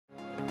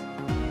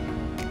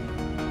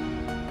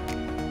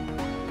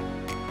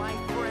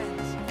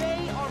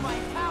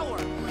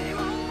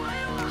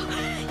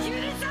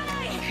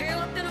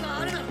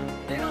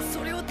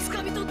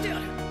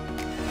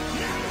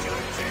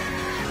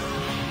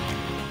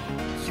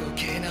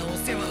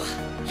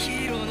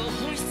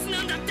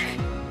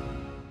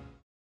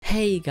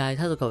Hey guys,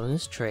 how's it going?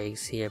 It's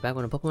Trieyx here, back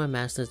with a Pokemon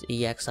Masters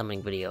EX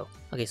summoning video.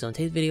 Okay, so in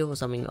today's video we're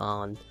summoning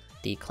on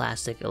the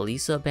Classic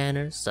Elesa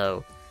banner,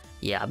 so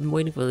yeah, I've been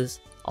waiting for this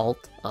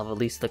alt of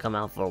Elesa to come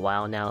out for a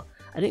while now.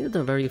 I think it's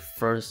the very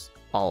first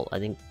alt, I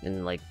think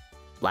in like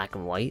black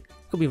and white.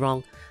 Could be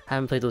wrong, I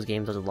haven't played those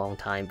games in a long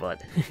time,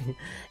 but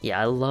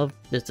yeah, I love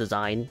this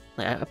design.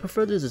 Like, I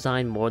prefer this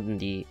design more than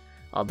the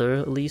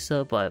other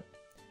Elesa, but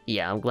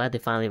yeah, I'm glad they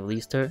finally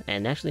released her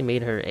and actually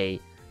made her a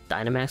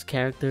Dynamax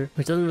character,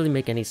 which doesn't really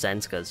make any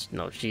sense because, you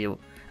know,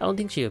 I don't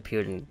think she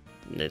appeared in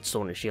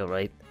Sword and Shield,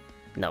 right?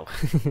 No.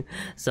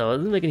 So it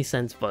doesn't make any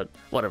sense, but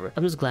whatever.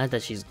 I'm just glad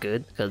that she's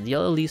good because the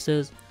other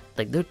Elisas,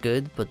 like, they're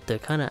good, but they're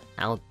kind of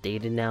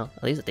outdated now.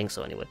 At least I think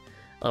so anyway.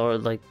 Or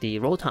like the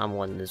Rotom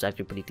one is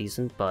actually pretty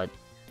decent, but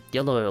the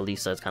other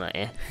Elesa is kind of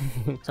eh.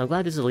 So I'm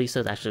glad this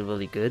Elesa is actually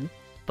really good,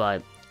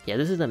 but yeah,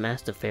 this is the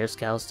Master Fair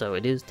Scout, so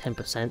it is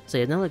 10%. So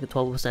it's not like a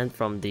 12%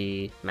 from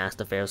the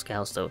Master Fair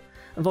Scout, so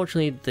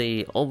unfortunately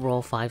the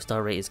overall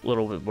 5-star rate is a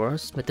little bit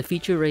worse, but the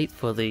feature rate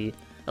for the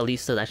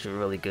Elesa is actually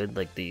really good,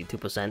 like the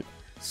 2%.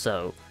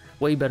 So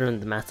way better than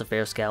the Master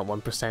Fair Scout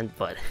 1%,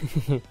 but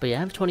but yeah, I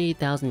have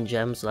 28,000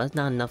 gems, so that's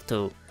not enough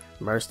to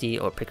Mercy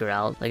or pick her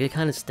out. Like, it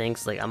kind of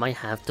stinks, like I might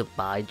have to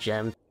buy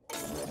gems.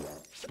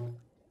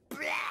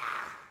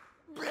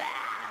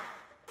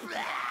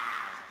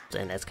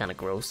 And that's kind of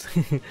gross.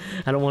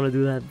 I don't want to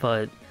do that,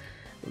 but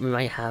we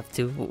might have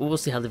to. We'll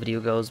see how the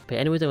video goes. But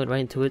anyways, I went right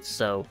into it,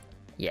 so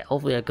yeah,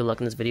 hopefully I have good luck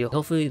in this video.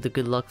 Hopefully the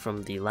good luck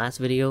from the last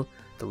video,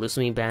 the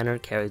Lucamine banner,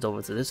 carries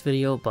over to this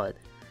video, but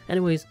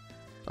anyways,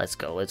 let's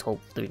go. Let's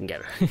hope that we can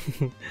get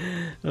her.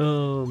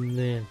 Oh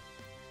man.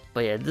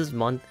 But yeah, this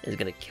month is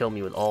gonna kill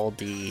me with all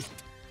the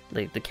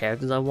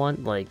characters I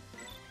want. Like,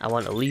 I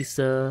want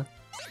Elesa,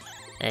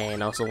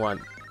 and I also want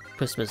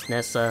Christmas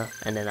Nessa,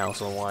 and then I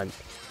also want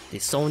the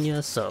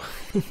Sonia, so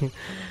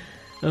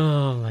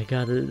oh my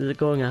god, they're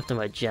going after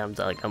my gems.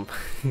 Like, I'm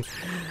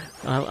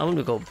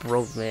gonna go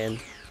broke, man.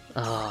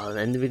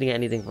 And we didn't get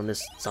anything from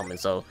this summon,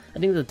 so I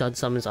think the dud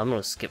summon, so I'm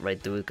gonna skip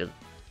right through it because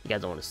you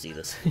guys don't want to see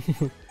this.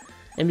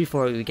 And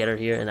before we get her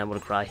here, and I'm gonna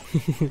cry.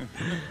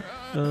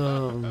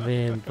 Oh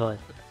man, but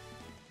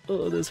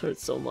oh, this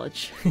hurts so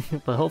much.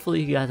 But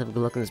hopefully you guys have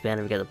good luck in this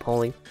banner. We got a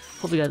polling.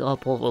 Hopefully you guys all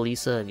pull for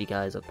Elesa if you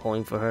guys are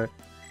pulling for her.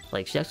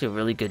 Like, she's actually a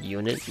really good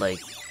unit. Like,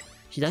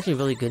 she's actually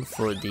really good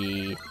for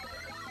the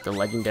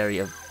legendary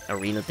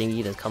arena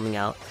thingy that's coming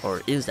out,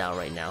 or is out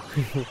right now.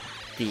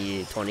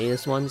 The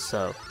Tornadus one,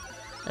 so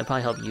that'll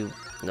probably help you,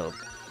 you know,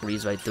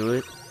 breeze right through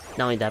it.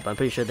 Not only that, but I'm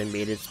pretty sure they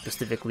made it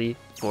specifically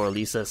for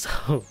Elesa,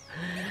 so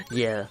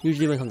yeah.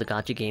 Usually when it comes to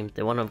gacha games,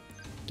 they want to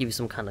give you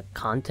some kind of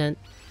content.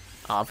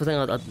 For thing,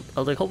 I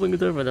was like hoping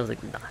to, but I was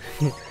like, nah.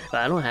 But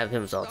I don't have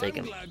him, so I'll take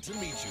him. Glad to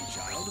meet you,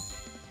 child.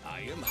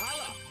 I am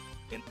Hala,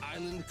 an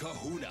island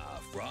kahuna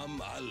from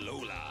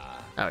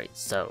Alola. Alright,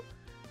 so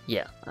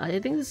yeah, I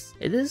think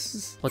it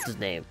is, what's his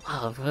name?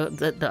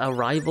 The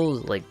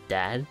Arrival's like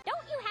dad. Don't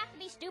you have to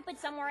be stupid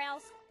somewhere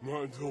else?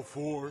 Not until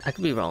 4. I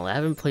could be wrong. I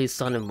haven't played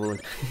Sun and Moon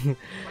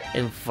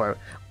in for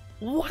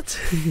what?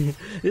 This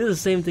is the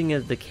same thing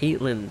as the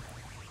Caitlyn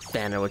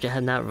banner, which I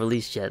have not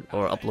released yet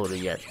or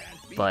uploaded yet.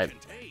 But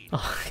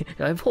oh,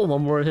 if I pull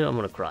one more of him, I'm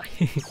gonna cry.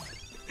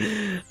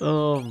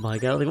 Oh my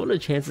god, like, what are the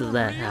chances of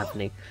that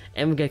happening?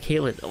 And we got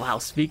Caitlyn. Wow,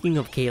 speaking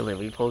of Caitlyn,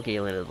 we pulled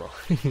Caitlyn as well.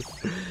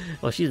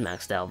 Well, she's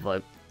maxed out,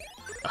 but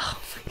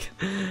oh my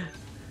god.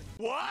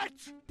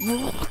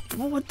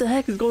 What the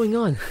heck is going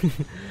on?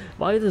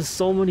 Why are there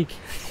so many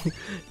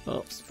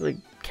like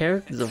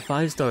characters of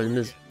 5 stars in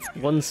this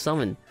one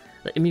summon?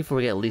 Like, I mean, if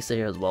we get Elesa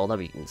here as well,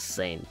 that'd be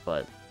insane,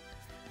 but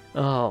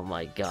oh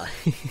my god.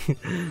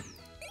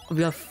 We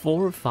got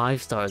 4 or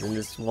 5 stars in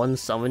this one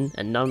summon,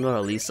 and none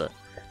are Elesa,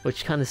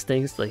 which kind of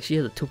stinks. Like, she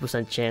has a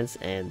 2% chance,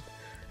 and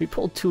we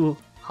pulled 2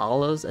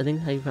 Halas, I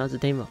think how you pronounce the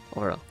name,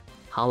 or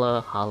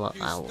Hala,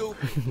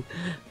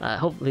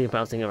 hopefully I'm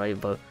pronouncing it right,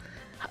 but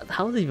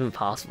how is it even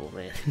possible,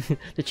 man?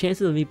 The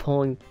chances of me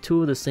pulling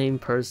 2 of the same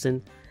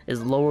person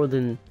is lower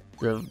than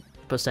the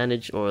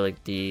percentage or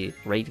like the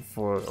rate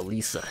for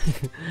Elesa.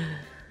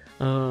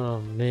 Oh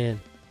man.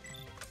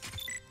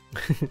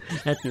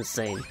 That's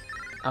insane.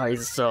 Alright,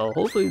 so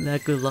hopefully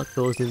that good luck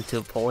goes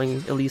into pulling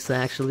Elesa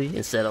actually,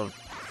 instead of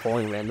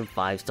pulling random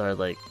 5-star.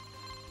 Like,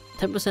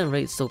 10%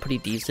 rate is still pretty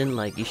decent.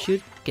 Like, you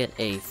should get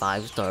a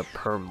 5-star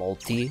per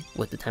multi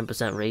with the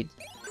 10% rate,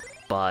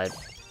 but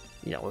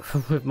you know,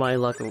 with my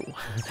luck,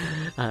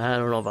 I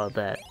don't know about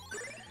that.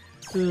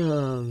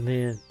 Oh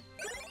man.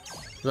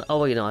 Oh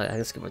wait, no, I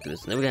can skip right through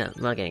this. I'm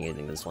not getting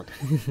anything this one.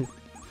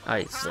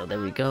 Alright, so there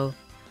we go.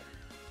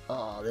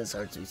 Oh, this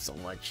hurts me so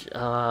much.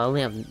 I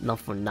only have enough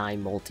for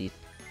 9 multis.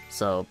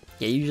 So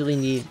yeah, you usually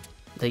need,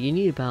 like, you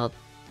need about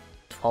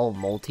 12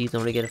 multis in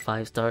order to get a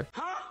 5-star.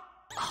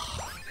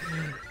 Oh,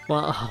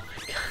 well, oh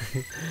my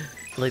god.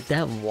 Like,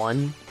 that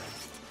one,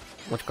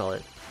 what you call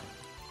it?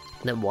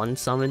 That one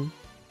summon,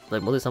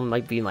 like, multi-summon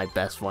might be my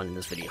best one in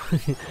this video.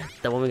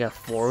 That one we got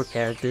 4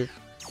 characters.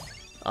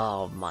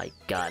 Oh my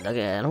god.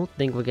 Okay, I don't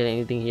think we're getting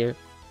anything here.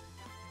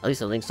 At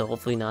least I think so,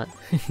 hopefully not.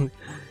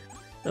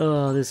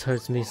 Oh, this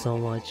hurts me so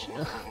much.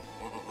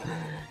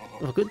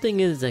 The good thing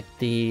is like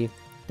the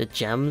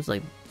gems,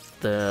 like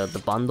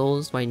the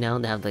bundles right now,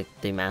 they have like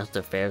the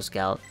Master Fair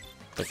Scout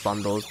like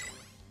bundles.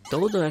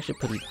 Those are actually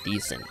pretty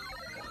decent.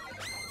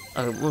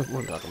 What am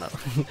I talking about?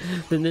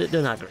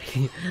 they're not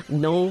great.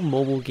 No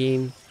mobile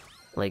game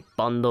like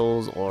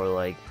bundles or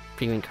like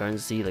premium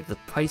currency, like the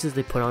prices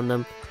they put on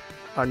them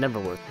are never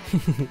worth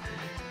it.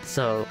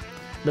 So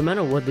no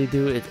matter what they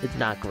do, it's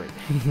not great.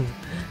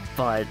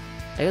 But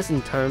I guess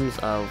in terms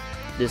of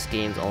this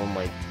game's own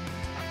like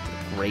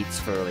rates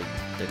for like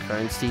the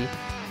currency,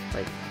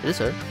 like this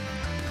her.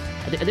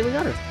 I think we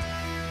got her.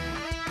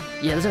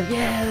 Yeah, this her.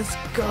 Yeah, let's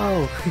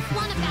go.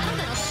 Want a battle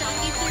that'll shock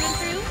you through and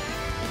through?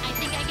 I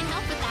think I can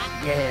help with that.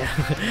 Yeah.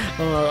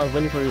 Oh, I was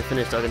waiting for you to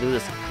finish so I can do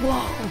this.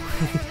 Whoa.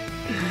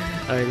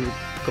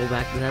 Alright, go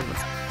back to that.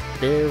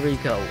 There we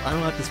go. I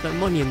don't have to spend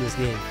money in this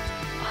game.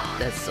 Oh,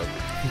 that's so good.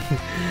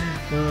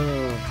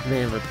 Oh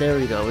man, but there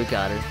we go. We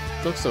got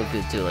her. Looks so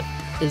good too. Like,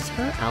 is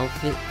her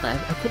outfit? I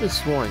could have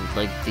sworn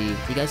like you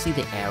guys see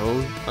the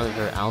arrow on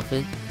her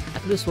outfit? I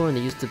could have sworn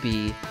they used to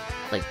be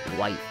like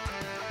white.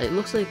 It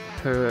looks like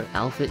her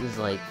outfit is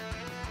like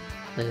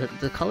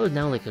the color is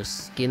now like her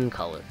skin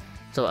color.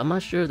 So I'm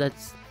not sure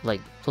that's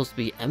like supposed to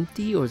be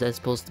empty or is that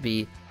supposed to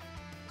be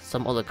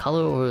some other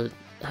color, or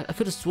I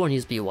could have sworn he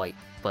used to be white,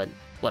 but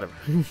whatever.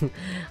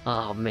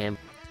 Oh man.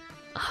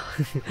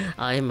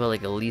 I am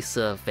like a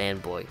Elesa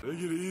fanboy. Take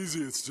it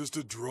easy, it's just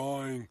a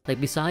drawing. Like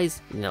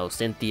besides, you know,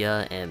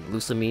 Cynthia and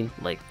Lusamine,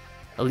 like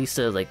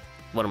Elesa is like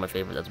one of my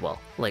favorites as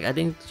well. Like I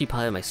think she's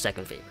probably my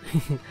second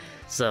favorite.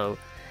 So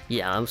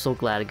yeah, I'm so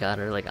glad I got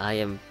her. Like I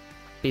am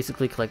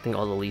basically collecting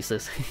all the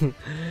Elisas.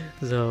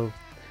 So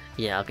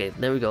yeah, okay,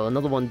 there we go.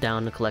 Another one down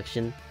in the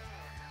collection.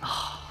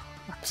 Oh,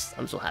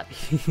 I'm so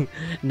happy.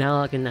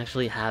 Now I can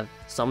actually have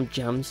some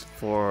gems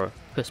for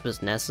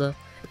Christmas Nessa.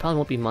 It probably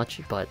won't be much,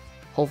 but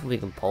hopefully we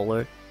can pull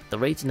her. The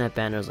rates in that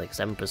banner is like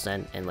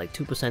 7% and like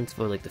 2%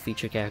 for like the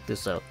feature characters,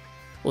 so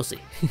we'll see.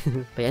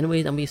 But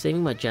anyways, I'm gonna be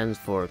saving my gems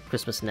for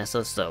Christmas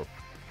Nessa, so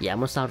yeah, I'm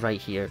gonna stop right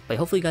here. But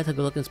hopefully you guys have a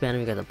good look in this banner,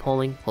 you guys are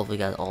polling. Hopefully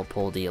you guys all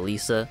pulled the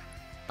Elesa.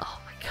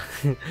 Oh my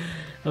god.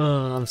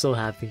 Oh, I'm so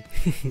happy.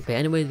 But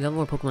anyways, if you have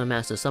more Pokemon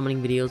Master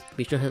summoning videos,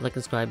 be sure to hit like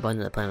and subscribe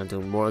button. I plan on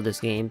doing more of this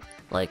game.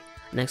 Like,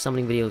 next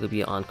summoning video could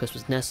be on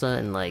Christmas Nessa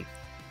in like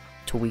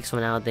 2 weeks from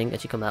now, I think.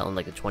 It should come out on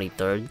like the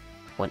 23rd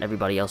when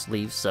everybody else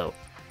leaves, so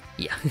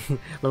yeah.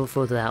 Looking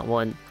forward to that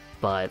one,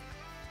 but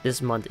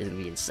this month is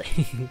gonna be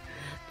insane.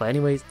 But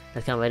anyways,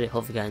 that's kind of it.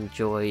 Hope you guys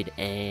enjoyed,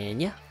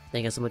 and yeah,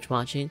 thank you guys so much for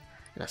watching,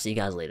 and I'll see you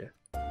guys later.